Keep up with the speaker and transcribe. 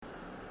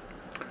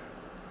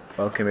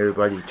Welcome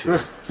everybody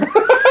to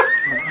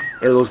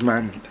Elul's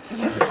Man.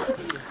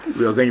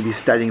 We are going to be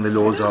studying the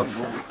laws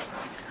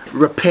of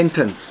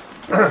repentance.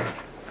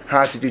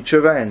 How to do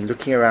tshuva, and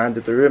looking around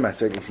at the room, I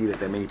certainly see that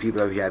there are many people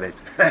over here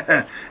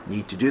that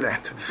need to do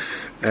that.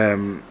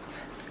 And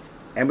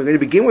we're going to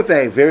begin with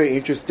a very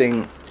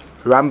interesting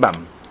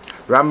Rambam.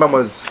 The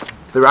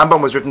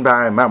Rambam was written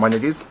by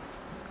Maimonides,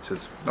 which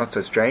is not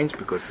so strange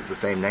because it's the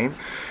same name.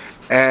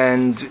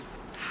 And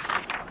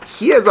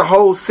he has a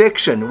whole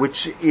section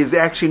which is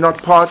actually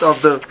not part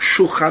of the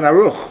Shulchan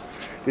Aruch.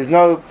 There's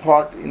no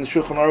part in the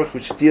Shulchan Aruch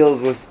which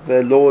deals with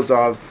the laws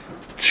of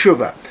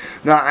tshuva.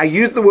 Now, I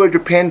use the word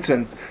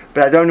repentance,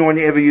 but I don't want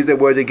to ever use that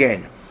word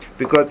again,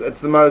 because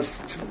it's the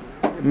most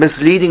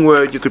misleading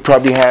word you could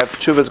probably have.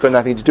 Tshuva's got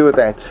nothing to do with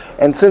that.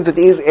 And since it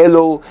is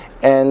Elul,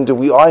 and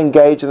we are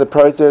engaged in the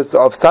process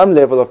of some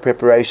level of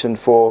preparation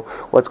for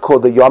what's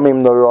called the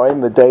Yomim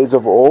Noroim, the days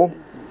of awe,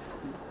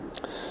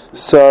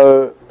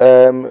 so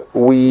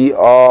we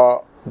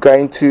are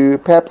going to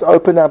perhaps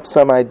open up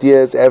some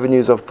ideas,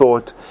 avenues of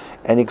thought,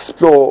 and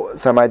explore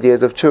some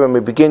ideas of tshuva. And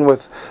we begin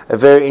with a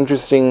very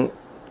interesting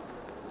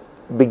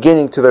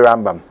beginning to the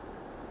Rambam.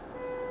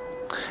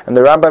 And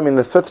the Rambam in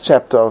the 5th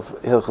chapter of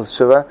Hilchos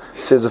Tshuva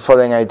says the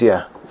following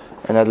idea,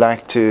 and I'd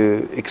like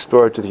to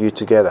explore it with you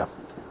together.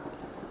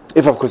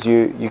 If of course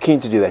you're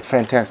keen to do that,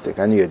 fantastic,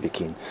 I knew you'd be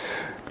keen.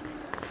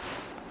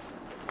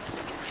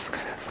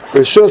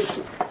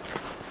 Rishus,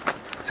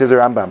 says the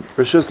Rambam,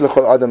 Rishus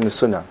l'chol adam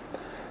nesuna.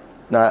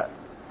 Now,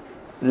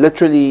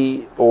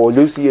 literally or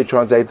loosely you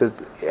translate this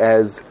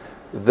as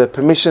the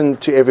permission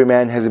to every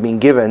man has been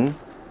given,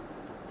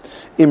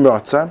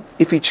 imrotza,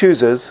 if he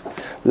chooses,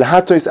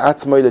 lahatois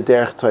atzmoi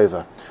l'derech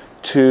tova,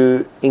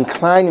 to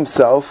incline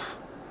himself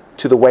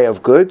to the way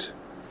of good,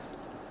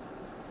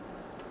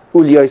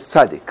 uliyos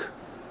tzaddik.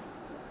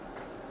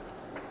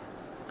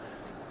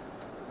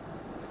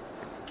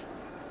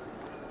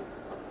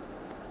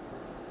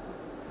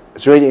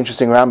 It's a really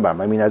interesting Rambam.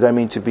 I mean, I don't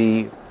mean to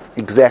be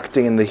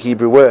exacting in the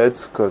Hebrew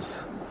words,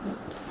 because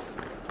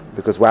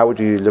why would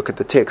you look at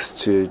the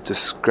text to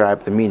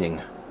describe the meaning?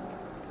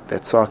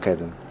 That's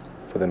sarcasm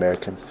for the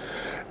Americans.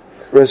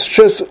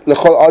 Reshus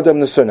l'chol adam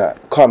nesuna,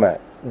 comma,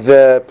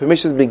 the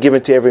permission has been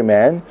given to every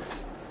man,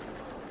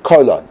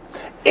 colon.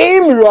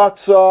 Im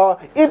ratza,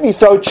 if he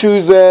so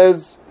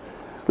chooses,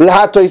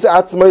 l'hatois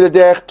atzmoi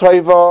l'derech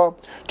tova,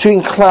 to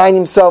incline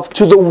himself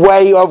to the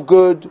way of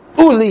good,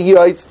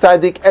 uliyos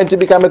tzaddik, and to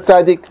become a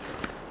tzaddik,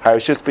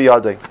 harishus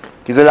b'yadoi,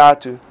 he's allowed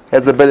to, he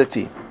has the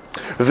ability.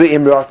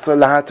 V'im ratza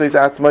l'hatois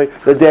atzmoi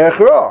l'derech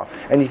ra,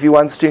 and if he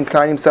wants to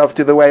incline himself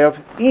to the way of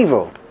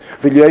evil,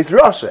 v'liyos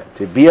rasha,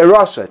 to be a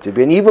rasha, to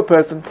be an evil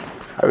person,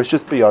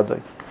 harishus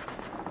b'yadoi,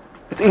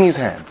 it's in his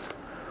hands.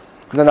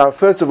 Now,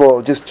 first of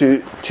all, just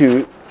to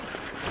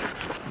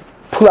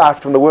pull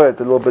out from the words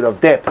a little bit of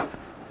depth,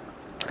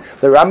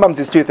 the Rambam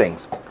says two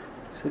things.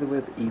 So the way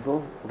of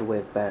evil or the way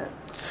of bad?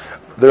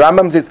 The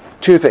Rambam says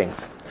two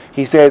things.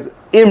 He says,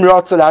 Im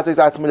ratza l'hatois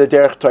atzmoi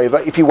l'derech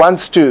tova, if he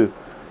wants to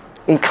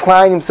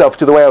incline himself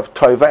to the way of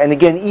tova, and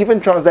again, even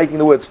translating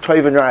the words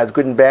tov and ra as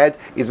good and bad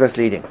is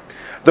misleading.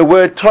 The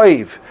word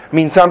tov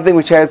means something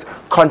which has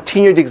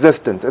continued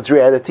existence, it's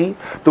reality.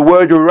 The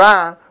word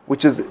ra,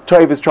 which is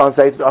tov, is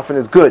translated often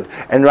as good,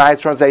 and ra is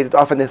translated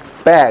often as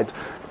bad.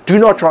 Do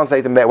not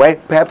translate them that way.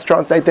 Perhaps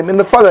translate them in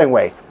the following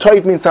way.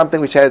 Tov means something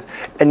which has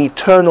an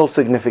eternal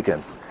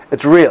significance.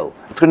 It's real.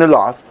 It's going to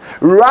last.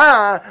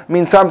 Ra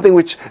means something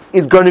which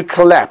is going to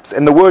collapse.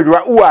 And the word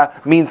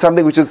ra'ua means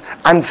something which is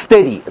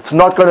unsteady. It's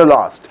not going to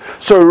last.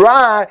 So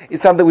ra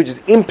is something which is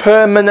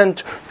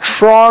impermanent,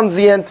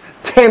 transient,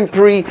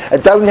 temporary.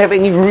 It doesn't have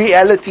any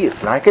reality.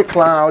 It's like a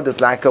cloud. It's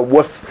like a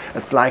whiff.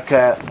 It's like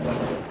a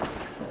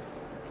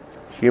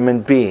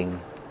human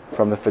being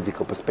from the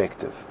physical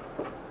perspective.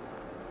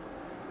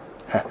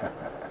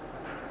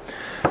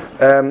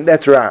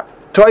 That's right.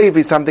 Toiv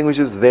is something which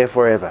is there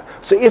forever.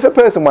 So if a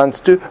person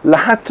wants to,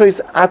 lahatois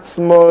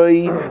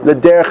atzmoi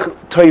l'derech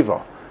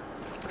toiva.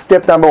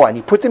 Step number one,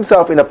 he puts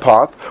himself in a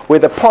path where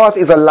the path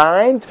is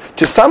aligned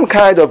to some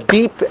kind of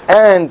deep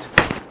and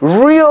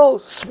real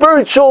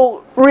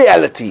spiritual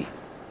reality.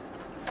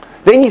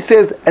 Then he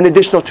says an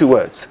additional two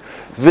words.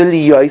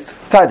 V'liyos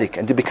tzaddik,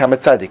 and to become a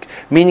tzaddik.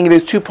 Meaning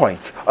there's 2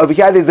 points. Over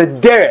here there's a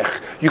derech.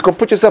 You can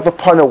put yourself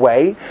upon a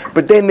way,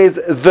 but then there's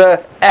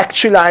the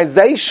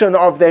actualization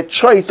of that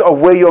choice of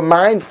where your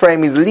mind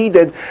frame is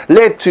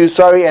led to,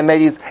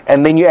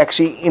 and then you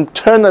actually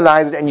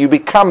internalize it and you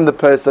become the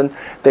person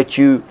that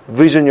you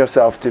envision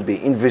yourself to be.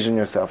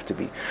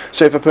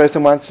 So if a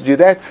person wants to do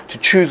that, to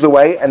choose the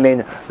way and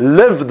then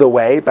live the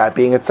way by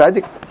being a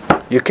tzaddik,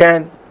 you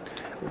can.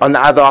 On the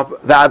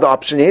other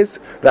option,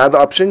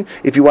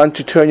 if you want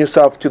to turn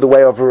yourself to the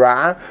way of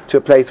Ra, to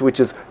a place which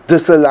is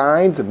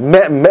disaligned,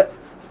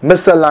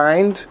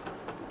 misaligned,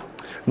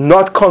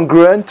 not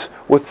congruent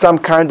with some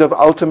kind of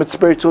ultimate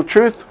spiritual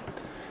truth,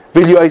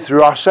 Vilyois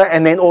Rasha,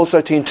 and then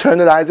also to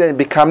internalize it and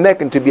become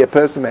that, and to be a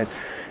person that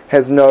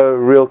has no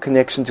real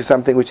connection to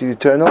something which is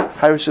eternal,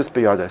 Harishus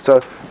B'Yoda.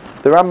 So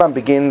the Rambam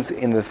begins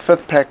in the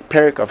 5th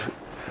parak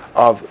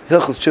of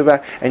Hilchos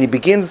Tshuva, and he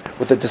begins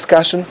with a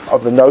discussion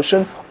of the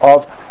notion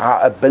of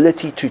our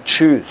ability to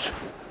choose.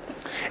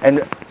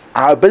 And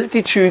our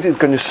ability to choose is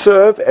going to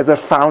serve as a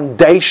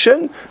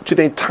foundation to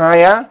the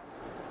entire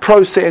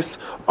process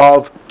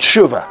of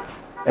Tshuva.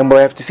 And we'll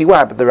have to see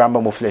why, but the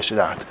Rambam will flesh it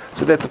out.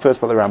 So that's the first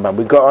part of the Rambam.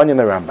 We go on in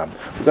the Rambam.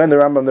 We go in the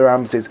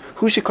Rambam says,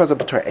 Hushikoza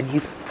B'Torah, and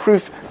his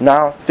proof,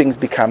 now things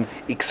become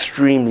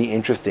extremely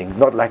interesting,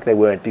 not like they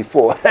weren't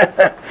before.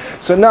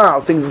 So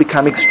now things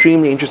become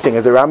extremely interesting.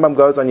 As the Rambam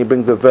goes on, he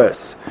brings a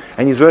verse,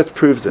 and his verse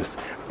proves this.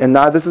 And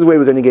now this is where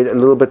we're going to get a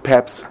little bit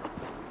perhaps...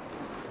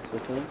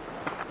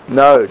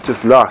 No,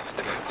 just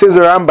lost. Says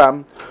the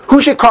Rambam,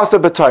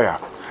 Hushikoza B'Torah.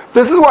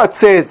 This is what it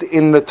says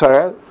in the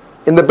Torah.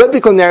 In the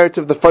biblical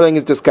narrative, the following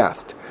is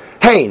discussed.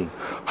 Hein,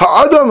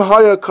 ha'adam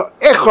haya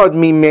echad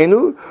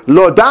mimenu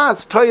lo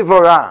das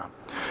toivora.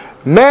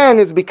 Man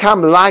has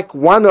become like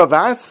one of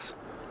us.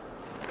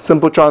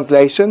 Simple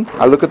translation.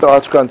 I'll look at the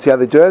article and see how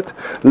they do it.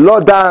 Lo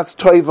das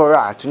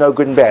toivora, to know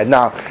good and bad.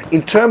 Now,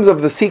 in terms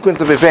of the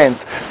sequence of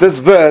events, this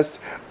verse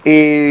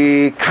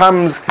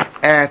comes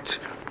at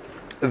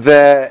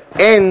the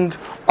end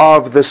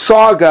of the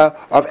saga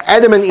of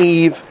Adam and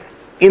Eve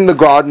in the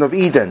Garden of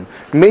Eden.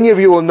 Many of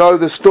you will know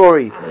the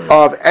story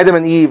of Adam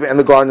and Eve and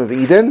the Garden of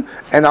Eden,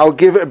 and I'll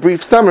give a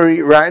brief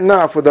summary right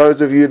now for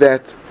those of you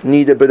that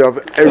need a bit of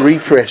a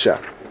refresher.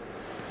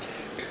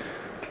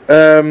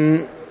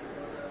 I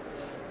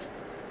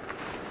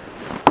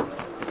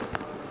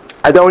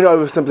don't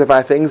want to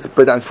oversimplify things,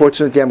 but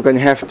unfortunately I'm going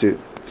to have to,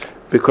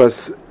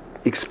 because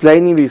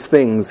explaining these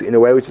things in a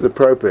way which is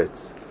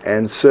appropriate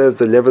and serves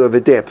the level of the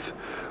depth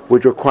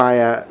would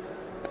require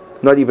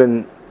not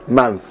even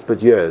months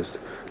but years.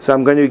 So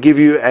I'm going to give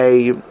you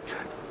a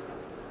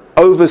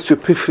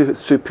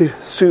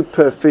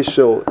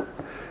superficial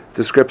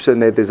description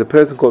that there's a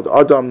person called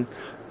Adam.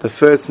 The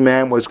first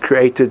man was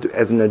created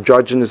as an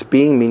androgynous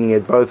being, meaning he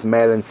had both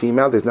male and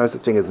female. There's no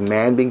such thing as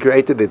man being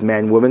created. There's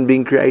man-woman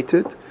being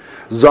created.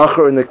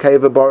 Zachar and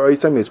Nekeva bar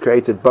Oisam, he was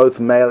created both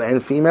male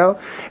and female.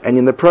 And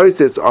in the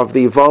process of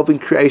the evolving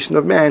creation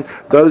of man,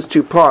 those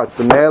two parts,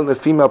 the male and the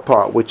female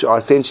part, which are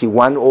essentially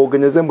one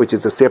organism, which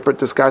is a separate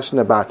discussion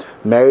about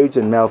marriage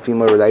and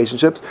male-female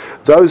relationships,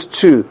 those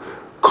two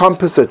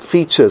composite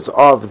features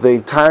of the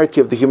entirety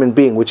of the human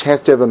being, which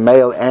has to have a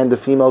male and a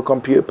female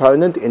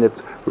component in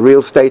its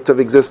real state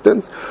of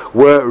existence,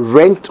 were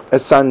rent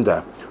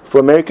asunder. For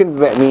Americans,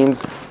 that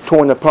means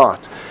torn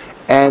apart.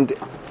 And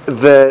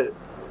the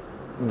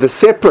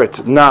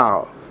separate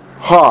now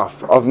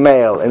half of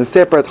male and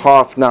separate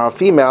half now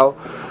female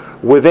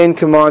were then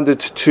commanded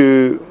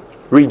to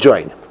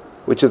rejoin,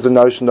 which is the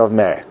notion of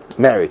marriage.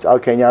 In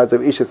other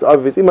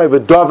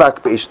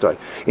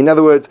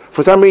words,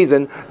 for some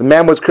reason, the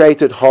man was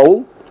created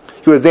whole.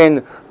 He was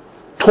then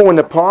torn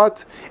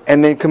apart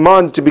and then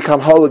commanded to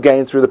become whole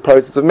again through the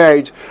process of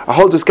marriage. A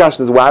whole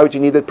discussion is why would you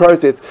need that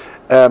process?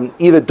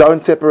 Either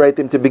don't separate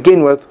them to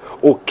begin with,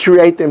 or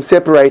create them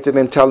separated and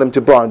then tell them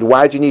to bond.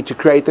 Why do you need to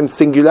create them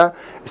singular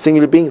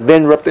being,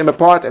 then rip them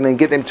apart and then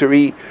get them to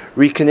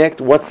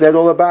reconnect? What's that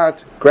all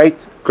about?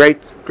 Great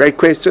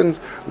questions.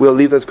 We'll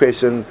leave those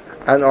questions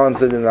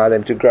unanswered and allow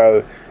them to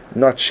grow,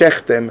 not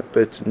shech them,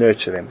 but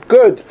nurture them.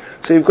 Good.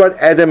 So you've got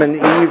Adam and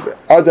Eve,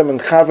 Adam and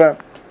Chava.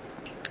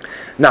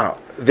 Now,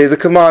 there's a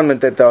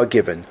commandment that they are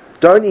given.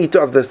 Don't eat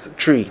of this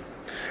tree.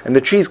 And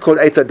the tree is called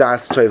Eitz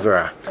Hadas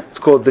Tovara. It's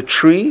called the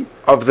tree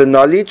of the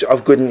knowledge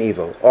of good and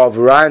evil, or of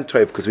Ra and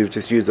Tov, because we've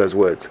just used those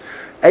words.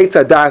 Eitz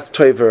Hadas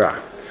Tovara.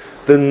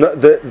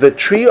 The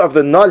tree of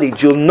the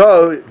knowledge, you'll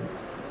know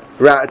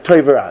Ra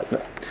Tovara.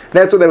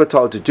 That's what they were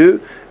told to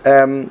do.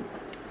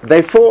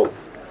 They fall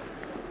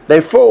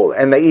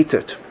and they eat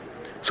it.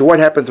 So what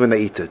happens when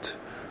they eat it?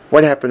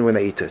 What happened when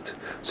they eat it?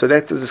 So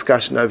that's a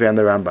discussion over here in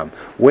the Rambam.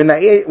 When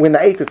they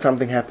ate it,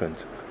 something happened.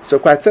 So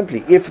quite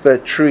simply, if the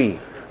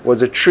tree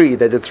was a tree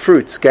that its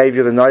fruits gave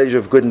you the knowledge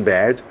of good and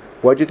bad,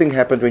 what do you think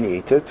happened when you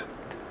eat it?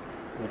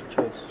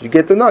 You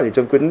get the knowledge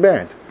of good and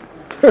bad.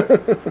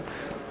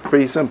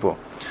 Pretty simple.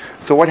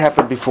 So what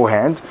happened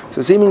beforehand?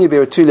 So seemingly there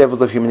were two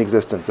levels of human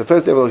existence. The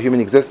first level of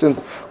human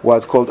existence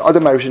was called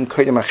Adam Harishon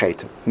Kodem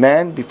Hachet,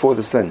 man before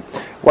the sin.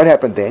 What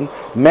happened then?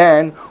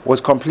 Man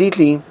was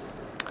completely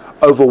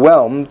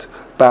overwhelmed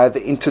by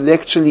the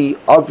intellectually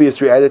obvious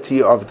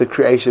reality of the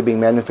creation being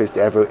manifest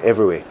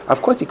everywhere.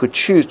 Of course he could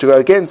choose to go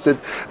against it,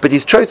 but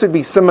his choice would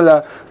be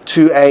similar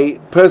to a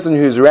person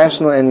who's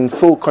rational and in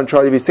full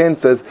control of his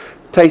senses,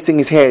 placing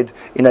his head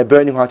in a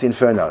burning hot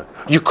inferno.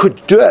 You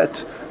could do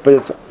it, but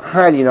it's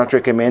highly not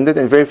recommended,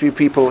 and very few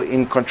people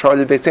in control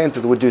of their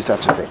senses would do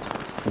such a thing.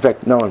 In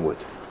fact, no one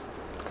would,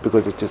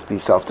 because it'd just be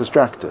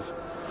self-destructive.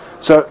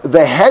 So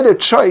they had a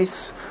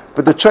choice,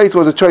 but the choice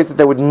was a choice that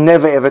they would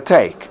never ever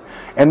take.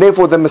 And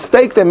therefore the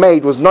mistake they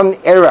made was not an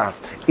error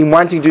in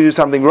wanting to do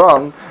something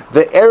wrong.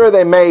 The error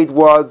they made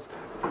was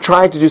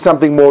trying to do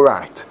something more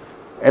right.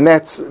 And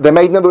they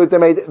made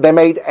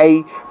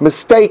a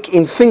mistake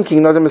in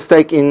thinking, not a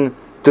mistake in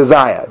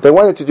desire. They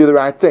wanted to do the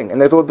right thing, and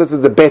they thought this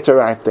is the better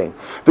right thing.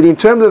 But in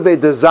terms of their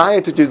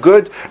desire to do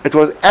good, it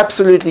was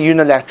absolutely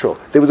unilateral.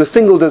 There was a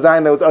single desire,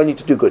 and that was only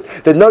to do good.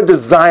 They had no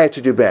desire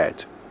to do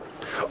bad.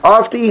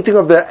 After eating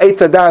of the Eitz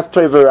Hadas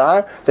Tov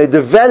V'Ra, they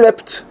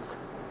developed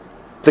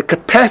the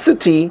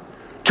capacity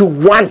to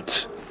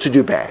want to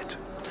do bad.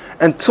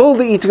 Until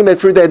the eating of that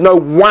fruit, they had no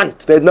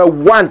want. They had no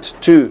want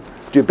to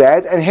do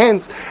bad, and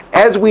hence,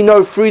 as we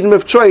know, freedom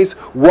of choice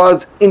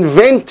was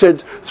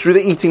invented through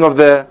the eating of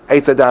the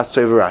Eitz Hadas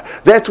Tov V'Ra.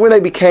 That's when they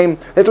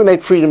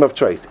had freedom of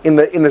choice, in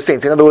the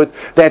sense, in other words,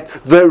 that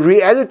the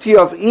reality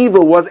of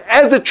evil was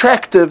as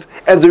attractive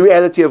as the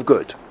reality of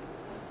good.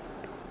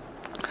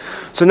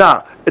 So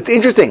now, it's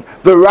interesting,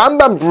 the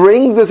Rambam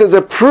brings this as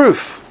a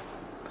proof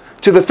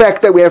to the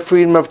fact that we have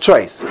freedom of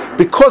choice.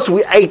 Because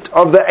we ate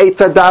of the Eitz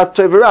Hadas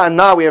Tov V'Ra,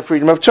 now we have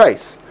freedom of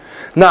choice.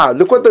 Now,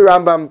 look what the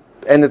Rambam,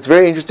 and it's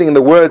very interesting in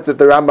the words that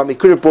the Rambam, he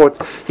could have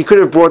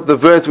brought the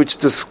verse which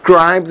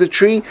describes the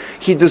tree.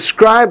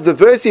 The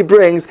verse he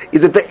brings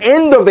is at the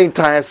end of the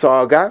entire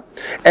saga,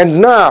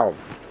 and now,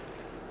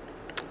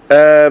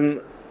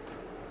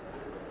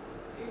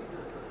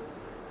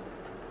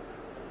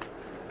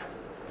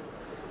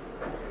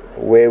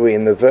 where are we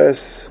in the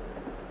verse?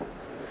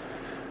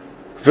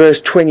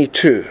 Verse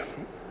 22.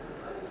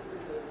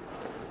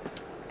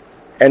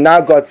 And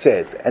now God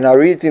says, and I'll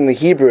read it in the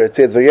Hebrew, it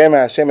says,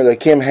 V'yomer Hashem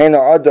Elokim heina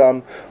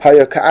Adam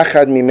haya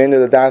ka'achad mimenu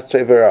l'das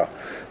Tov V'Ra.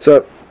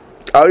 So,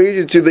 I'll read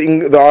it to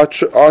the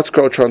Art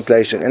Scroll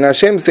translation. And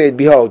Hashem said,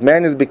 behold,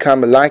 man has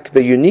become like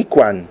the unique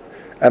one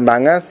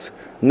among us,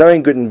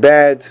 knowing good and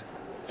bad,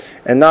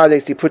 and now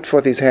lest he put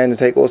forth his hand and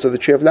take also the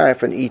tree of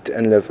life and eat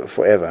and live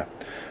forever.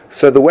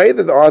 So the way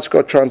that the Art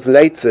Scroll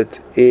translates it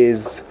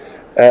is,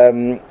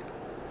 man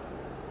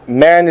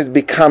has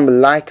become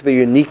like the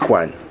unique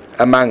one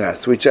among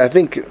us, which I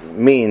think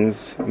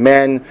means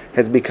man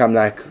has become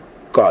like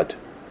God.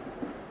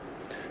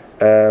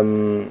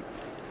 But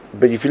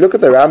if you look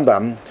at the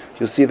Rambam,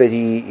 you'll see that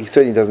he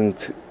certainly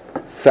doesn't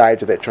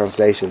side with that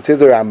translation. It says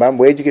the Rambam,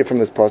 where did you get from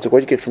this pasuk? What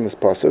did you get from this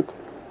pasuk?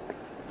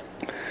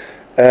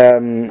 He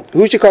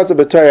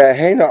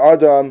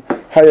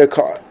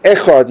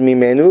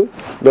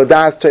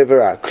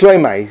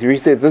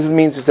says, this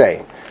means to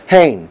say,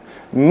 Hein,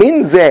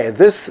 min zeh,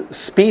 this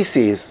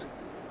species,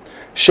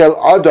 shel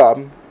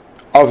Adam,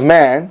 of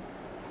man,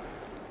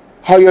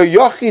 hayo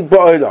yochid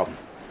ba'olam,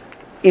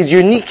 is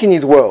unique in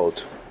his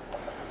world.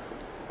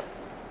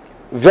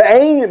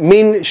 Ve'ein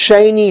min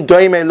sheni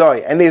doim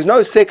eloi, and there's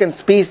no second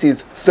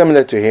species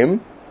similar to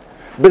him.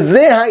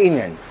 B'zeh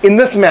ha'inyan, in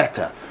this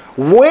matter,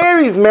 where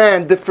is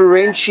man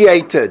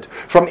differentiated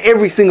from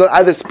every single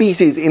other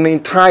species in the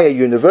entire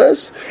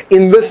universe?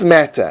 In this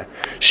matter,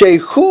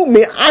 shehu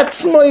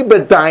mi'atzmoi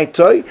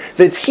b'daitoi,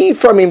 that he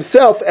from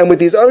himself and with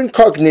his own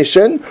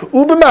cognition,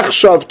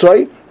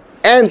 ub'machshavtoi,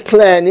 and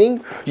planning,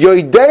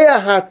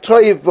 yoidea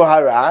ha'toiv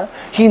v'hara,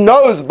 he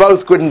knows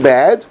both good and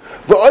bad,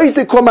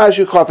 v'oiseh kol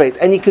ma'ashu chafet,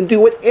 and he can do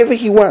whatever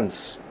he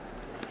wants.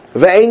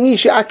 Ve'ein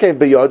she'akev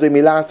b'yodo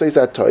milasos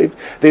ha'toiv,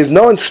 there's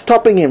no one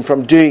stopping him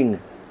from doing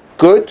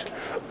good,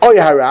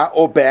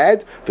 or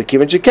bad,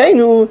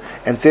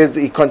 and says,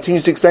 he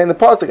continues to explain the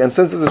pasuk, and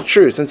since it is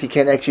true, since he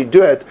can actually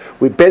do it,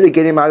 we better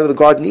get him out of the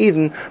Garden of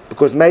Eden,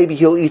 because maybe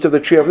he'll eat of the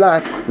tree of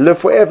life, live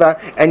forever,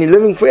 and in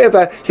living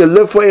forever, he'll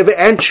live forever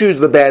and choose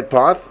the bad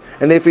path,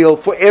 and therefore he'll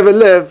forever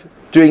live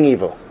doing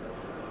evil.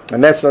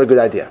 And that's not a good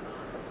idea.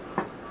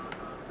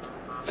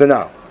 So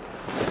now,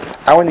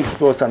 I want to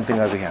explore something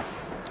over here.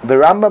 The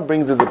Rambam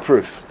brings us a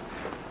proof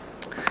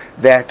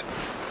that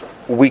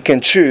we can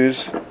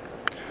choose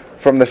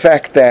from the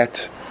fact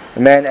that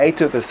man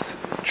ate of this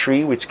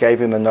tree which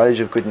gave him the knowledge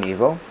of good and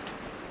evil,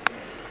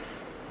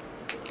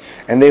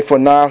 and therefore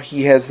now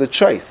he has the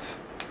choice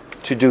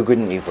to do good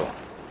and evil.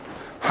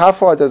 How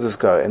far does this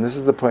go? And this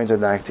is the point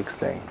I'd like to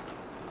explain.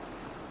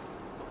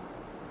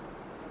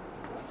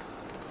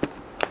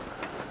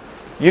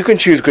 You can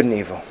choose good and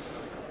evil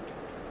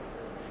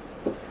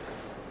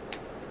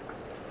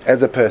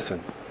as a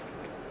person.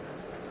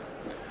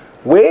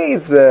 Where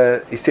is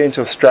the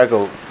essential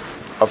struggle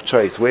of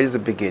choice? Where does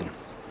it begin?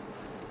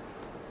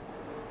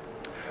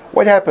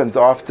 What happens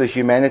after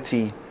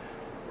humanity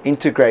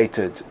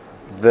integrated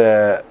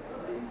the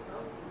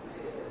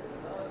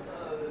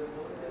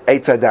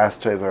Eitz Hadas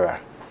Tov V'Ra?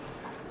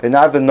 They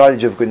now have the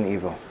knowledge of good and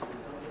evil.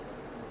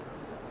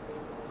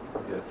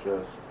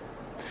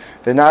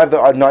 They now have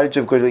the knowledge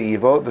of good and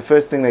evil. The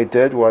first thing they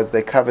did was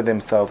they covered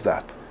themselves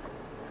up.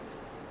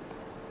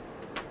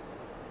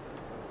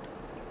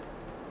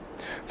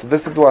 So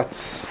this is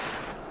what's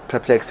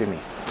perplexing me.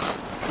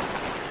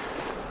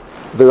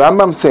 The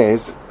Rambam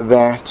says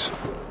that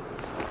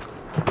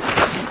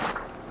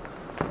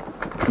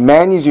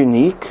man is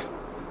unique,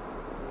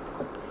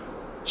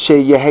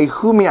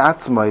 sheyehehu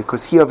mi'atzmoi,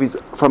 because he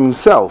from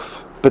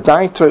himself,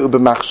 b'daitoi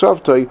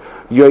u'b'machshavtoi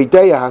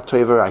yoidea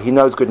ha'tov v'ra, he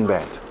knows good and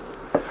bad.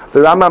 The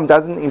Rambam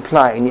doesn't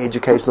imply any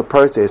educational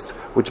process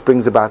which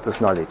brings about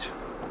this knowledge.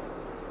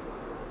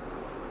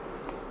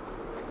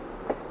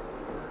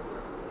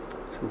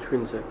 It's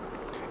intrinsic.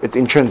 It's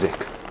intrinsic.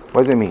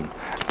 What does it mean?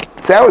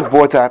 say I was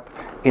brought up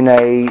in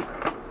a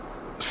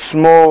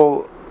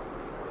small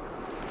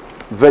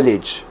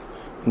village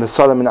in the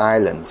Solomon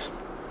Islands,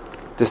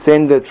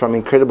 descended from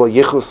incredible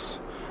yichus.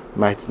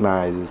 My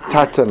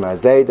tata, my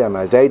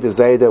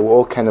zayda were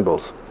all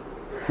cannibals.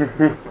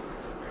 Amen.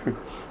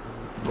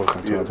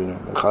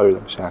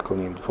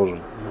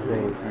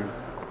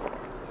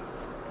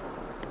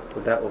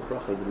 But that will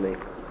bracha to make.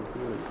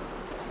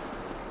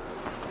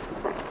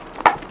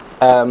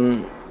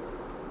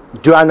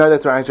 Do I know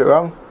that's right or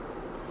wrong?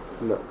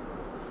 No.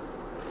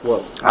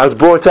 What? I was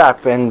brought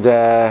up, and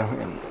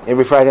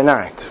every Friday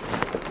night,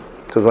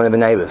 it was one of the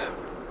neighbors.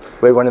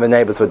 We had one of the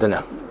neighbors for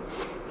dinner,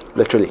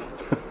 literally.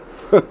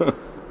 A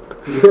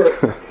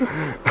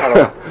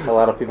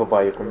lot of people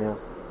buy you for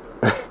meals.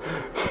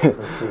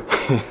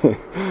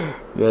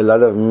 Yeah, a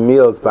lot of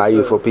meals buy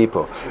you for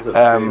people.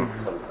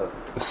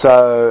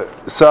 So,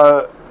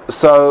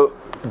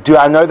 do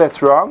I know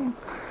that's wrong?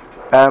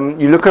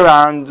 You look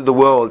around the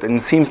world, and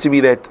it seems to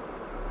be that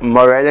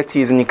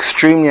morality is an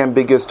extremely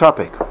ambiguous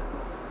topic.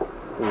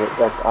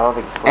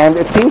 And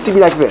it seems to be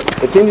like this.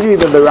 It seems to be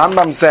that the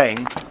Rambam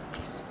saying,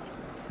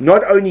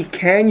 not only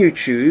can you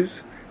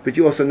choose, but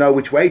you also know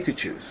which way to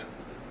choose.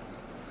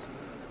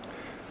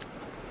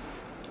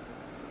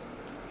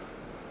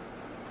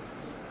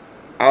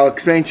 I'll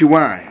explain to you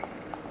why.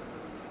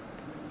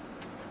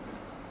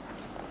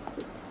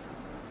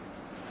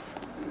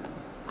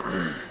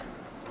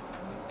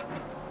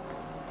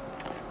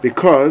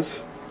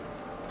 Because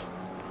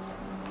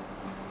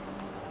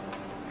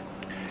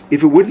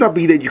if it would not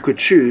be that you could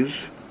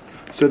choose,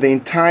 so the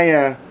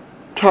entire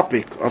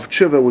topic of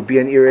tshuva would be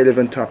an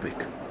irrelevant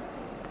topic.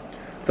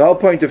 The whole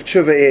point of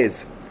tshuva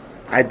is,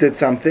 I did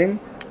something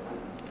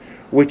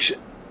which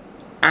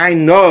I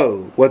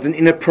know was an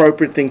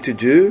inappropriate thing to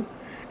do,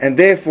 and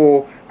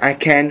therefore I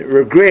can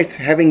regret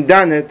having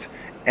done it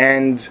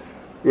and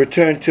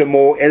return to a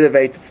more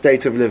elevated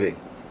state of living.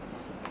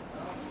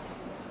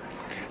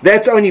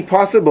 That's only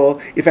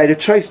possible if I had a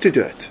choice to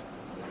do it.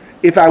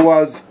 If I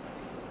was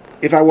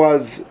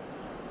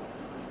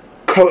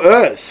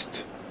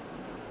coerced,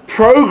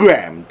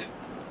 programmed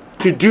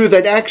to do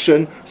that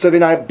action, so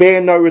then I bear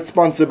no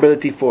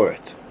responsibility for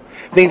it.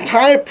 The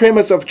entire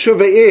premise of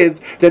tshuva is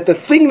that the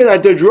thing that I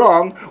did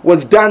wrong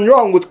was done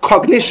wrong with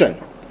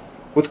cognition,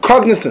 with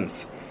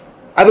cognizance.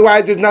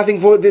 Otherwise, there's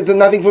nothing for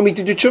me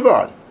to do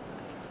tshuva on.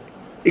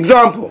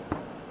 Example: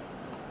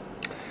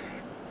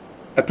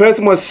 a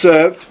person was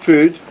served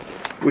food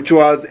which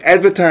was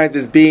advertised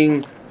as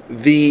being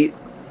the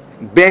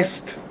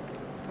best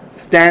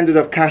standard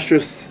of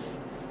kashrus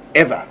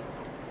ever,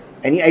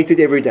 and he ate it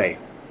every day.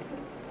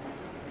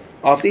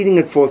 After eating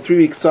it for 3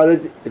 weeks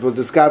solid, it was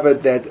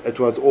discovered that it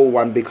was all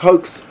one big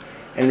hoax,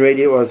 and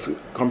really it was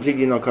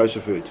completely not kosher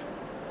food.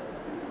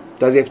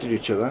 Does he have to do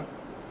tshuva?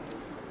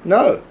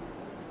 No,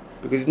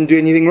 because he didn't do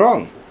anything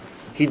wrong.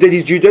 He did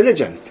his due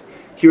diligence.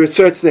 He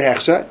researched the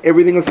hechsher,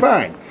 everything was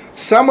fine.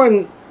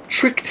 Someone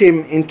tricked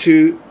him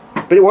into,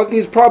 but it wasn't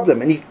his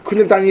problem, and he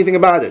couldn't have done anything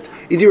about it.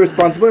 Is he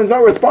responsible? He's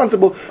not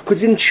responsible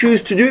because he didn't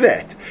choose to do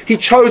that. He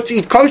chose to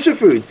eat kosher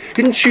food.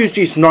 He didn't choose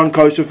to eat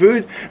non-kosher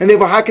food, and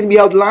therefore how can he be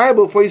held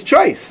liable for his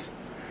choice?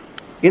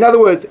 In other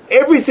words,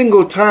 every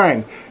single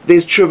time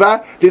there's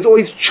tshuva, there's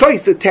always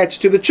choice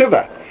attached to the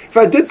tshuva. If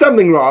I did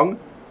something wrong,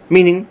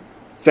 meaning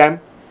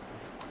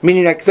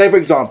like, say for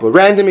example,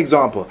 random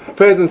example,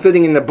 person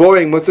sitting in the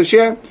boring Mussar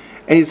shir,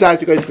 and he decides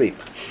to go to sleep.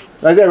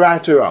 Now, is that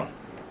right or wrong?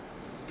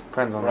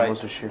 Depends on the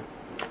Mussar shir.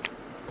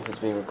 If it's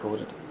being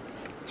recorded.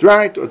 It's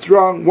right or it's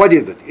wrong. What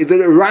is it? Is it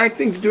a right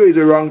thing to do or is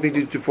it a wrong thing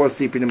to do to fall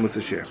asleep in a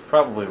Mussar shir? It's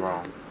probably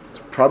wrong.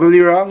 It's probably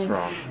wrong? It's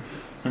wrong.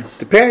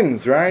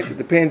 Depends, right? It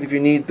depends if you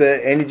need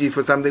the energy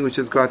for something which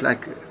has got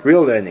like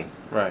real learning.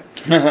 Right.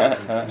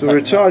 To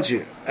recharge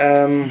you.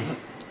 Good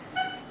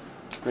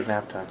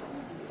nap time.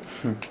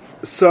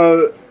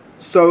 So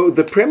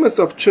the premise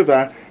of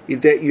tshuva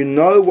is that you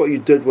know what you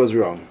did was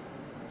wrong.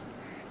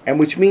 And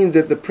which means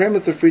that the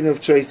premise of freedom of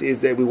choice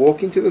is that we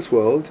walk into this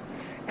world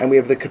and we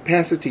have the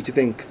capacity to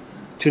think,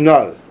 to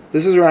know,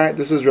 this is right,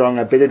 this is wrong,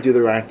 I better do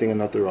the right thing and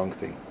not the wrong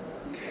thing.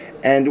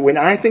 And when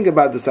I think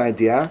about this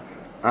idea,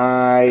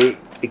 I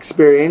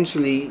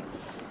experientially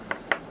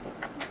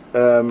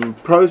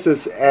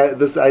process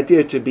this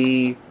idea to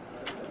be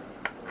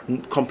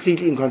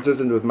completely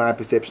inconsistent with my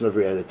perception of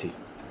reality.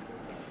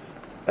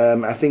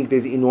 I think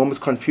there's enormous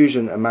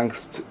confusion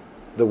amongst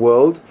the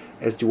world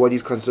as to what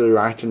is considered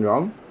right and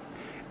wrong,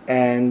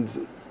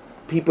 and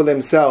people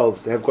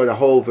themselves have got a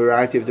whole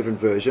variety of different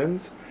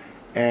versions,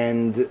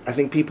 and I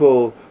think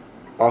people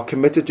are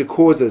committed to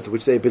causes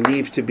which they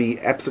believe to be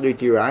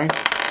absolutely right,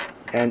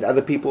 and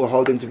other people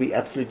hold them to be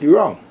absolutely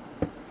wrong.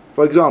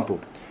 For example,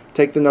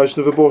 take the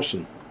notion of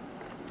abortion.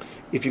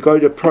 If you go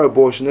to a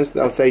pro-abortionist,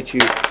 they'll say to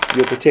you,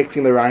 you're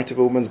protecting the right of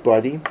a woman's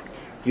body,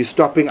 you're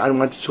stopping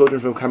unwanted children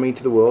from coming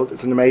into the world,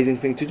 it's an amazing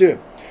thing to do.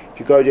 If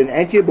you go to an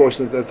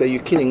anti-abortionist, they'll say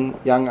you're killing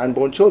young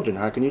unborn children,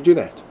 how can you do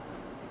that?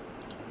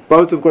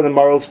 Both have got a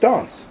moral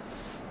stance.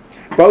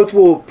 Both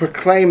will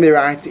proclaim their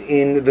right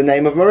in the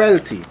name of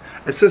morality.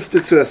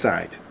 Assisted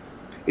suicide.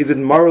 Is it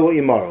moral or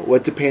immoral? Well,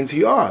 it depends who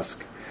you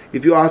ask.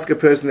 If you ask a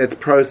person that's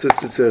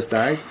pro-assisted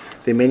suicide,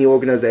 there are many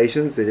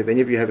organizations that if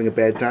any of you are having a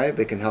bad time,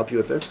 they can help you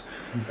with this.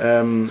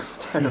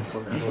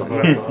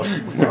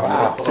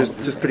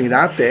 Just putting it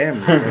out there.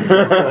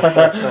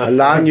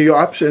 Allowing you your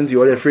options. You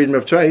all have freedom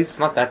of choice. It's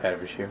not that bad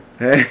of a issue.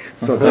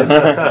 It's not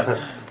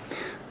that.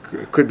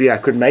 Could be I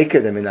could make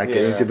it. I mean, I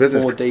get into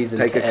business, 4 days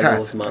take a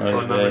cut.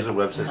 Phone numbers and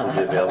websites will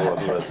be available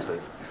on the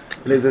website.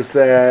 There's this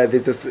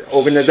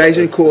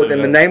organization called,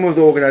 and the name of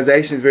the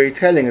organization is very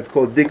telling. It's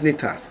called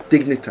Dignitas.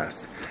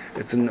 Dignitas.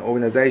 It's an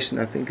organization.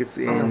 I think it's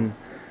in.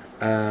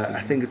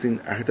 I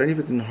don't know if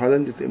it's in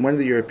Holland. It's in one of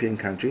the European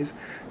countries.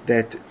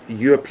 That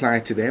you apply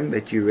to them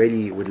that you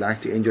really would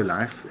like to end your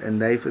life, and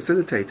they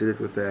facilitated it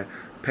with a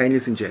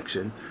painless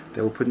injection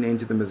that will put an end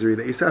to the misery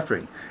that you're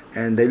suffering.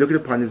 And they look it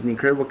upon as an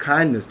incredible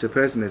kindness to a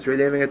person that's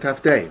really having a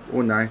tough day,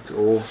 or night,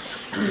 or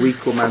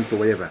week, or month, or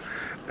whatever,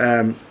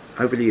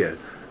 over the year.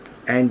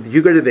 And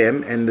you go to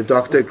them, and the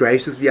doctor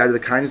graciously, out of the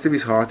kindness of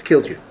his heart,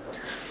 kills you.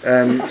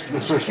 So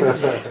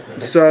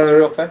It's a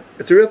real thing.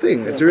 It's a real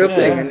thing. It's a real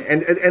thing.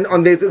 And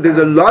on there's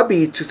a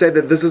lobby to say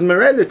that this is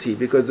morality,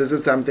 because this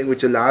is something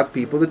which allows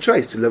people the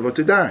choice to live or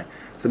to die.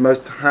 It's the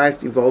most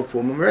highest evolved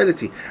form of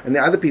morality. And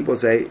the other people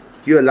say,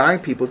 you're allowing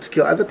people to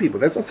kill other people.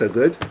 That's not so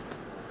good.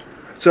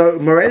 So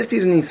morality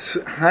is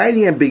a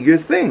highly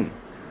ambiguous thing.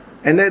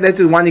 And that's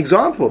just one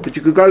example. But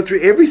you could go through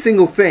every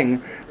single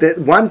thing that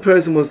one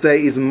person will say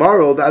is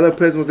moral, the other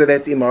person will say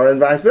that's immoral, and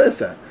vice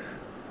versa.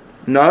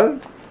 No?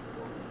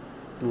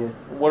 Yeah.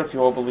 What if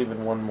you all believe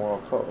in one moral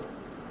code?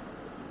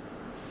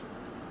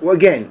 Well,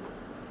 again,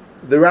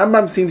 the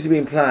Rambam seems to be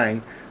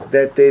implying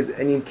that there's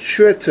an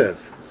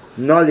intuitive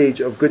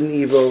knowledge of good and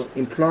evil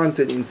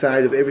implanted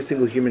inside of every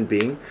single human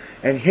being,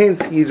 and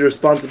hence he is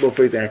responsible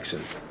for his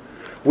actions.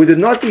 Would it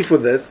not be for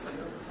this,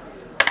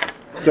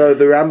 so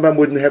the Rambam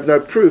wouldn't have no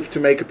proof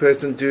to make a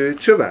person do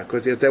tshuva,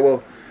 because he'll say,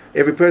 well,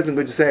 every person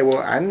would just say, well,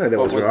 I didn't know that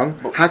was wrong.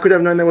 How could I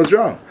have known that was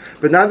wrong?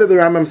 But now that the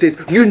Rambam says,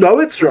 you know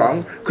it's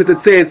wrong, because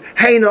it says,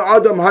 Hey no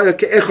Adam haya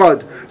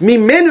ke'echad,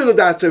 mimenu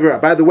l'das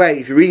tevra. By the way,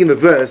 if you're reading the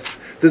verse,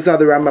 this is how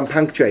the Rambam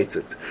punctuates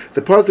it.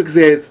 The pasuk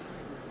says,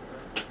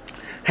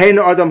 Hey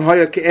no Adam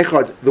haya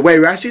ke'echad. The way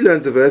Rashi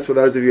learns the verse, for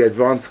those of you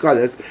advanced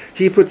scholars,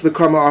 he puts the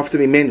comma after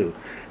mimenu.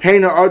 Hey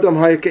no Adam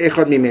haya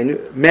ke'echad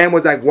mimenu. Man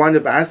was like one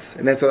of us,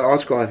 and that's how the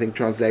article I think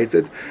translates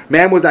it.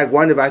 Man was like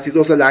one of us, he's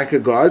also like a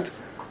God.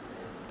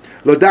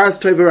 Lodas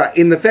tovera,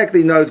 in the fact that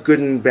he knows good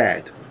and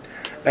bad.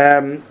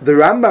 The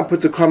Rambam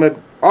puts a comma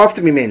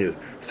after mimenu,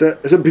 so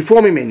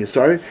before mimenu,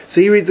 sorry.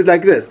 So he reads it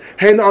like this: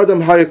 Hein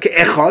adam haya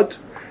ke'echad,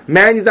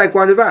 man is like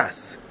one of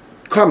us.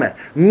 Comma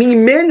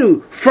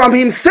mimenu, from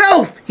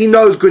himself he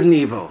knows good and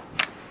evil.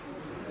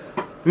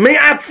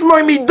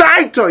 Me'atzmoi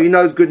midaito, he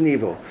knows good and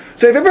evil.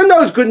 So if everyone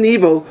knows good and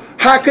evil,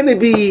 how can there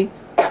be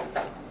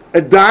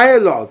a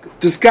dialogue,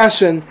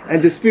 discussion,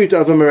 and dispute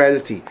over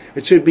morality?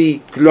 It should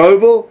be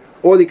global,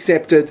 all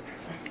accepted.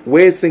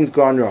 Where's things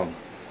gone wrong?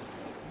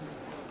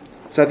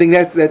 So I think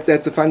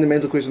that's a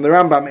fundamental question of the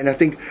Rambam, and I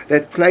think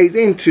that plays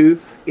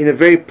into, in a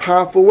very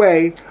powerful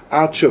way,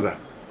 our tshuva.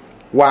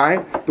 Why?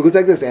 Because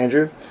like this,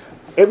 Andrew,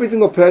 every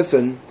single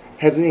person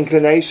has an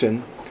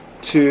inclination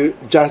to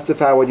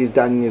justify what he's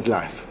done in his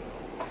life.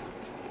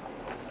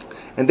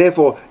 And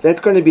therefore, that's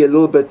going to be a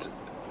little bit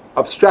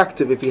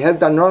obstructive if he has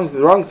done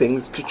wrong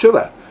things to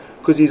tshuva.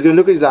 Because he's going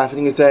to look at his life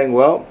and he's saying,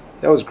 well,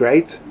 that was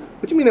great.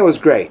 What do you mean that was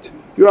great?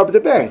 You robbed the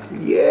bank.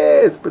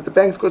 Yes, but the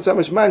bank's got so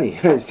much money.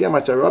 See how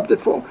much I robbed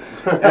it for?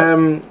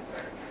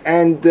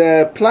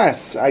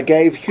 Plus, I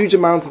gave huge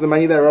amounts of the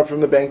money that I robbed from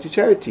the bank to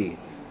charity.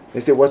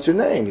 They said, what's your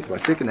name? He said, my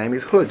second name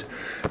is Hood.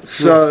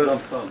 So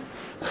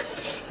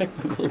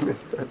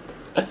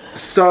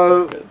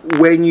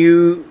when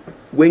you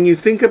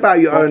think about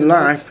your own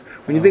life,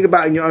 when you think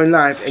about in your own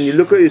life and you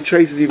look at your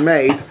choices you've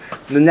made,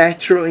 the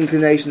natural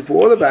inclination for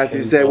all of us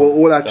is to say, well,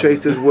 all our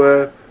choices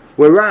were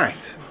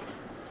right.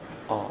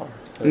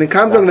 And then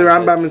comes along the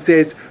Rambam and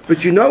says,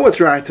 but you know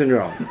what's right and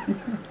wrong.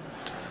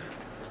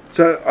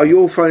 So are you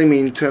all following me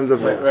in terms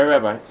of...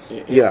 Rabbi,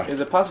 yeah. Is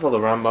it possible the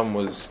Rambam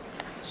was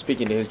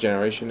speaking to his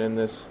generation in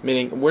this?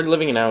 Meaning, we're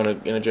living now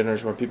in a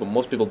generation where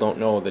most people don't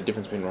know the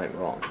difference between right and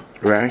wrong.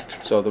 Right.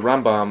 So the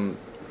Rambam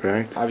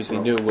obviously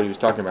knew what he was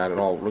talking about in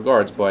all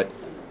regards, but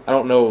I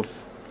don't know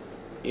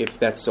if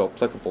that's so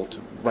applicable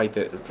to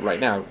right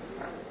now.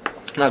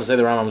 Not to say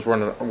the Rambam's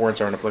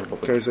words aren't applicable.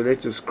 Okay, so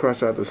let's just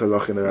cross out this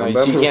halach in the Rambam.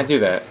 No, you can't do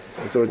that.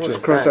 So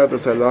just cross out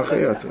this halach.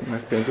 Yeah, it's a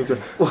nice pencil. So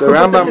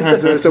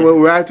Rambam. So we're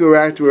right.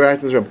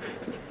 This Rambam.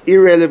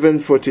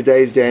 Irrelevant for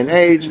today's day and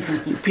age.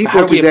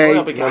 People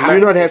today do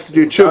not have to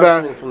do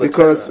tshuva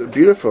because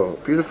beautiful.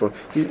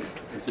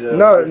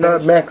 No,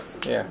 Max.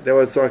 Yeah, there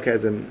was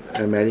sarcasm,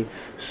 Maddie.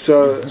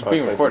 So it's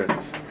being recorded.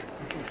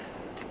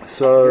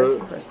 So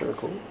Press the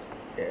record.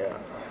 yeah.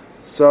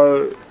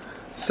 So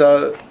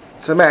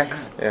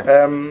Max, Sort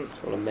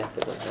of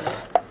method of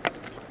that.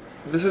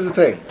 This is the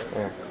thing.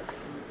 Yeah.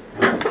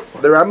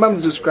 The Rambam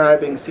is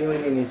describing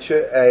seemingly an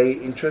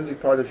intrinsic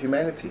part of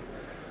humanity.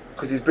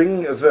 because he's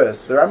bringing a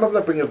verse. The Rambam's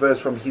not bringing a verse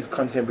from his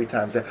contemporary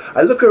times.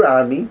 I look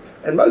around me,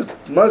 and most,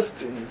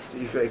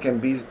 if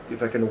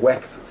I can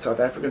wax South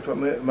African for a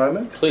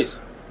moment. Please.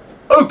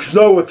 Oaks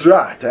know what's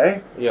right,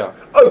 eh? Yeah.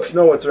 Oaks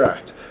know what's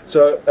right.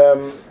 So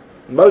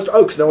most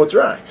oaks know what's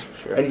right.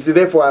 Sure. And he said,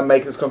 therefore I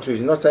make this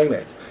conclusion. He's not saying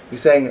that.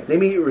 He's saying, let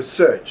me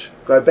research,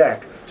 go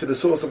back to the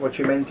source of what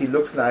humanity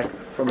looks like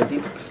from a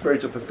deep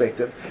spiritual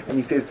perspective. And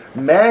he says,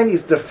 man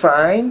is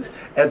defined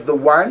as the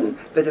one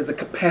that has a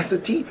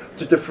capacity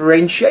to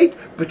differentiate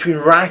between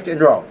right and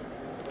wrong.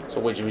 So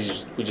we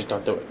just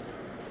don't do it.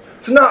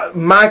 So now,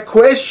 my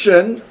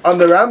question on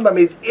the Rambam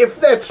is, if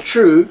that's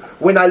true,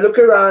 when I look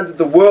around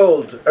the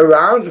world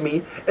around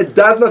me, it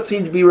does not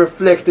seem to be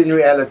reflected in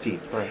reality.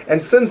 Right.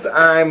 And since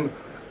I'm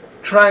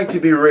trying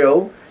to be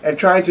real, and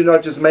trying to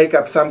not just make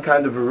up some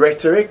kind of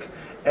rhetoric,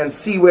 and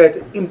see where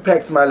it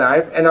impacts my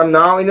life, and I'm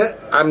now in a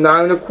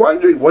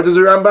quandary. What does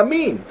the Rambam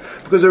mean?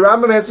 Because the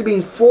Rambam has to be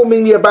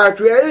informing me about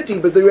reality,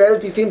 but the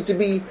reality seems to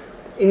be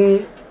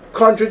in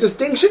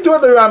contradistinction to what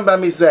the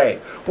Rambam is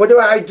saying. What do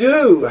I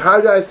do? How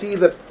do I see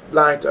the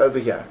light over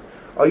here?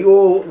 Are you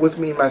all with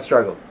me in my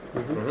struggle?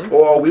 Mm-hmm.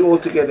 Or are we all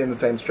together in the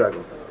same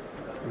struggle?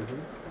 Mm-hmm.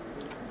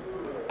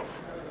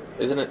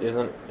 Isn't it?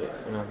 No.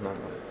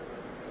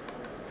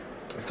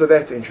 So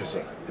that's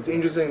interesting. It's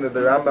interesting that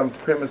the Rambam's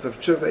premise of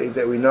tshuva is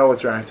that we know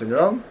what's right and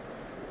wrong.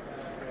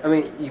 I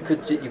mean, you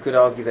could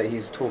argue that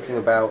he's talking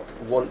about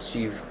once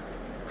you've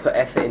put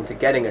effort into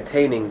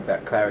attaining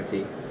that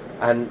clarity,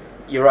 and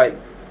you're right.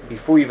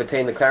 Before you've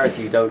attained the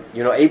clarity, you're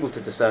not able to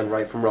discern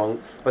right from wrong.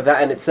 But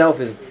that in itself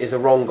is a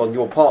wrong on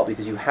your part,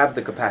 because you have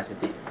the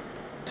capacity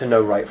to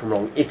know right from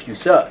wrong if you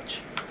search.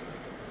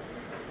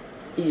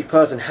 Each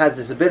person has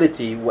this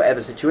ability,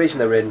 whatever situation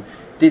they're in.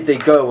 Did they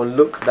go and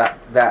look for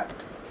that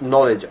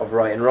knowledge of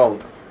right and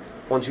wrong?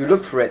 Once you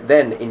look for it,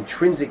 then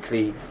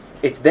intrinsically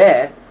it's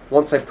there.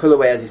 Once I pull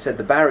away, as you said,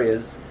 the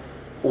barriers,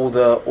 all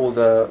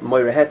the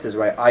moira hetas,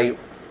 right? I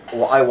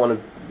want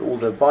to, all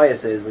the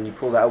biases. When you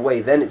pull that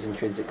away, then it's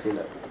intrinsically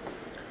known.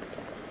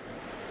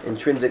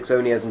 Intrinsic's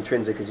only as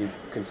intrinsic as you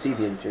can see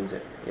the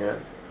intrinsic. You know.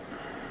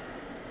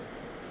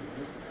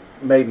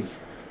 Maybe.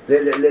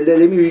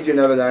 Let me read you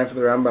another line from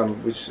the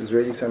Rambam, which is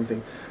really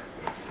something.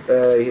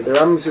 The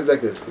Rambam says like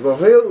this: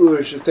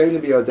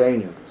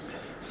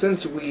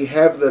 since we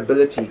have the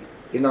ability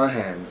in our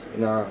hands,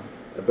 in our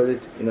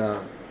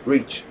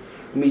reach,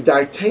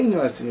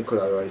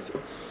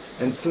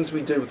 and since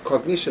we do with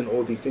cognition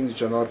all these things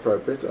which are not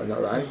appropriate, are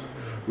not right,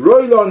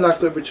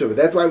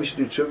 that's why we should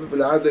do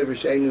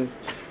tshuva,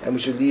 and we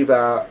should leave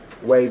our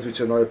ways which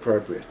are not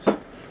appropriate.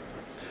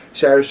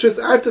 Because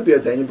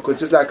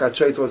just like our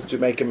choice was to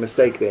make a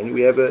mistake then,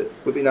 we have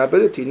within our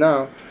ability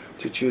now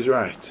to choose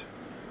right.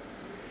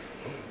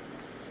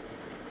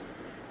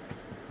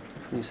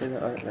 Can you say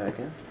that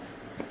again?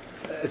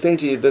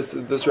 Essentially, this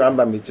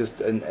Rambam is just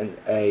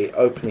a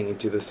opening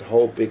into this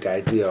whole big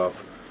idea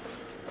of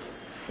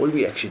what do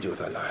we actually do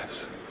with our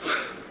lives?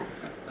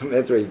 I mean,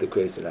 that's really the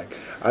question. Like,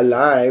 our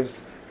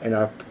lives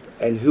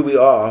and who we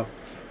are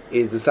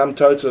is the sum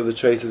total of the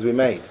choices we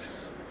make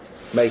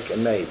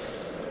and made.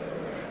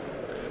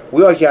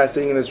 We are here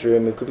sitting in this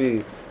room. There could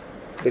be,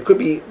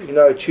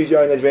 choose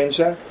your own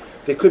adventure.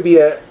 There could be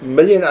a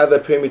million other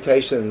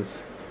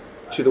permutations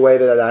to the way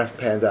that our life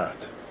panned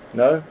out.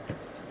 No?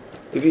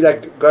 If you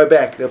go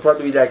back, there'll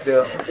probably be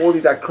all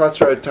these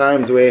crossroad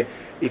times where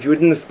if you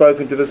wouldn't have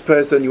spoken to this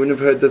person, you wouldn't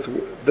have heard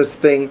this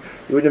thing,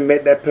 you wouldn't have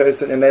met that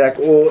person, and they're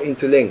all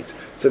interlinked.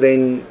 So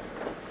then,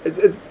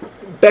 it's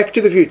Back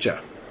to the Future.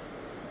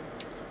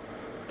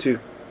 To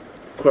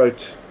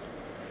quote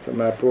from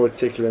my broad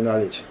secular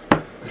knowledge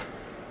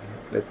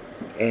that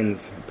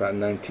ends about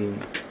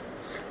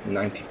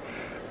 1990.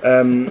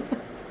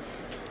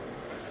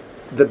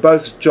 The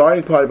most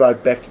jarring part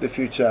about Back to the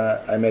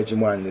Future, I imagine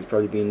there's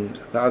probably been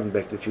 1,000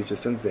 Back to the Future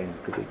since then,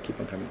 because they keep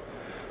on coming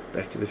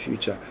Back to the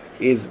Future,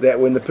 is that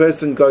when the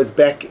person goes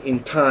back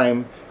in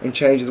time and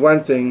changes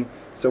one thing,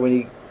 so when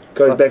he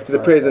goes back to the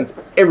present,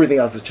 everything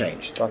else has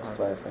changed.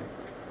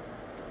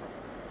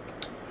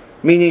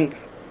 Meaning,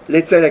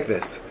 let's say like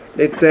this.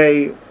 Let's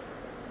say,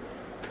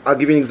 I'll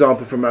give you an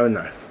example from my own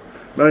life.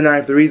 My own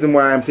life, the reason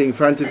why I'm sitting in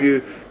front of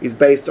you is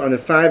based on a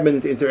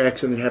 5-minute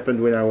interaction that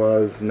happened when I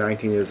was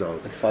 19 years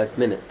old. A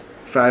 5-minute?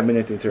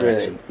 5-minute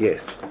interaction, really?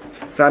 Yes.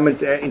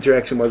 5-minute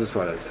interaction was as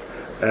follows.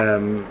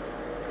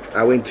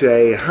 I went to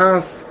a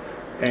house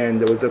and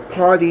there was a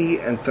party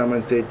and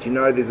someone said,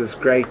 there's this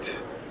great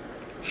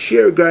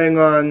shir going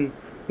on,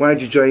 why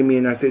don't you join me?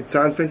 And I said,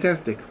 sounds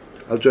fantastic,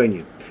 I'll join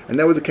you. And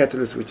that was a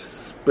catalyst which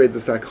spread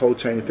this whole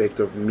chain effect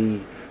of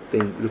me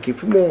then looking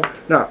for more.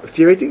 Now,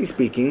 theoretically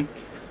speaking,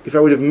 if I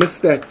would have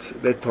missed that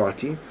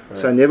party, right.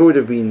 So I never would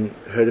have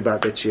heard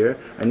about that shir,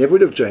 I never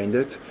would have joined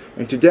it,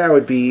 and today I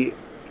would be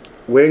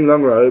wearing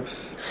long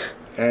robes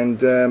and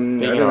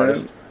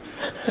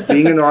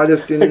being an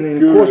artist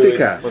in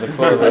Corsica.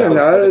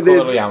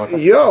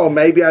 Or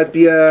maybe I'd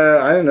be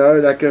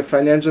a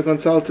financial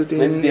consultant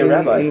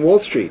in Wall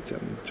Street.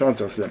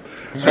 Chancellor Slim.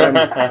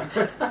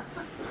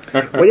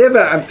 Whatever.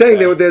 I'm saying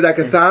there were like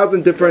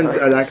 1,000 different.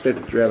 I like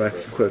that rabbi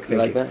quirk. You Thank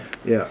like you. that?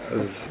 Yeah. It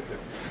was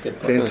It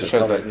fancy.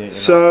 shows that, you know,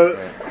 So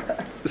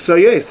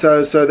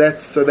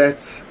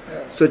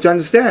do you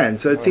understand?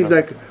 So it seems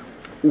like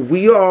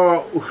we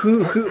are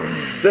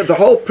the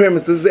whole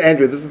premise. This is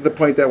Andrew. This is the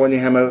point that I want to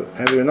hammer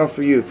not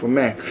for you, for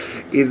Mac,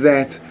 is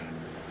that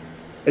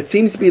it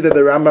seems to be that the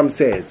Rambam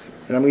says,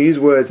 and I'm going to use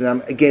words,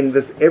 and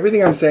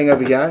everything I'm saying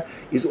over here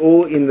is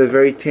all in the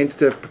very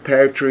tentative,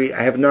 preparatory.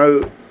 I have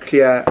no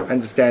clear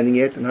understanding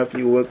yet, and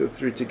hopefully we'll work it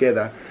through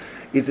together.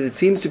 Is that it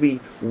seems to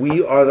be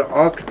we are the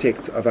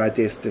architects of our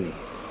destiny.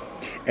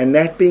 And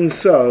that being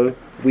so,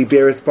 we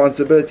bear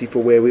responsibility for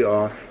where we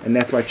are, and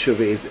that's why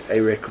tshuva is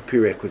a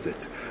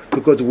prerequisite.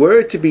 Because were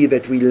it to be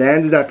that we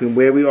landed up in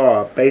where we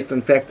are based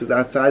on factors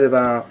outside of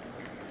our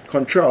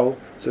control,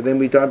 so then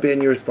we don't bear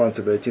any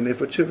responsibility, and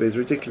therefore tshuva is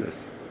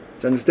ridiculous.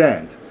 Do you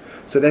understand?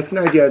 So that's an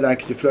idea I'd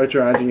like you to float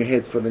around in your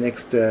heads for the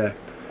next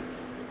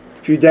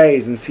few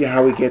days and see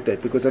how we get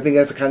that, because I think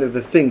that's kind of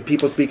the thing.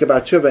 People speak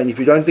about tshuva, and if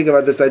you don't think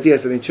about this idea,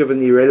 so then tshuva is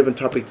an irrelevant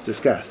topic to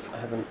discuss.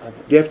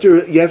 You have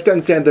to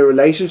understand the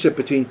relationship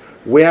between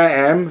where I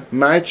am,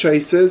 my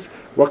choices,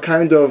 what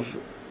kind of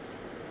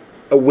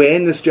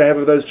awareness do I have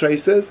of those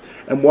choices,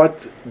 and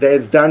what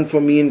that's done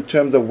for me in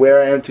terms of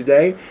where I am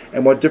today,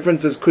 and what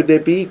differences could there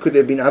be? Could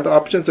there have been other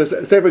options? So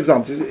say for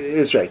example, to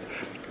illustrate,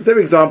 say for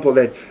example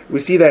that we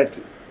see that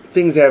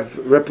things have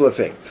ripple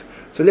effects.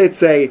 So let's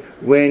say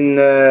when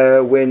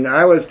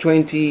I was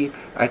 20,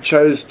 I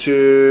chose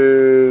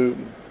to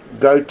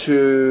go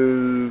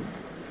to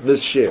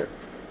this year.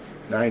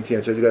 19,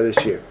 I chose to go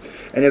this year.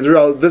 And as a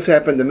result, this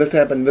happened, and this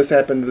happened, and this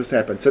happened, and this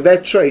happened. So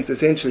that choice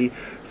essentially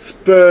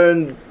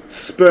spurned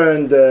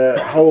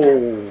a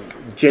whole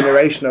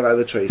generation of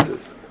other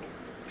choices.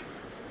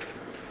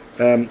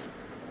 But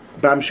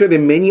I'm sure there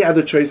are many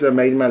other choices I've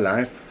made in my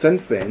life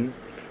since then,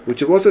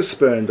 which have also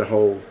spurned a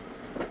whole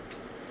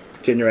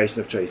generation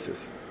of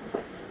choices.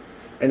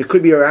 And it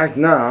could be right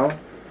now,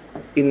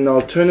 in an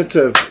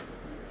alternative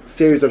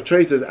series of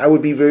choices, I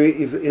would be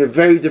in a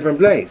very different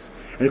place.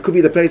 And it could be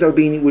the place I would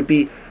be in would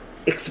be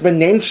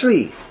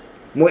exponentially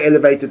more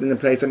elevated than the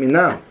place I'm in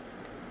now.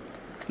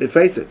 Let's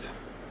face it.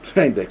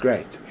 Ain't that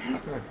great?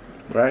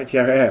 Right?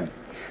 Here I am.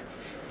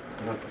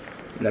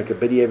 Like a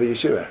B'diavad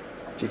Yeshua.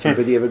 Teaching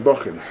B'diavad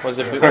Bochum. Was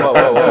it?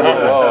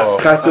 Whoa.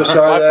 Chas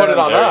v'shalom. I put it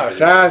on us.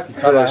 Chas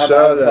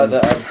v'shalom.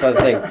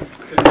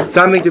 Thing.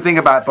 Something to think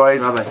about,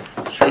 boys. Rabbi,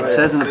 it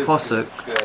says in the Pasuk,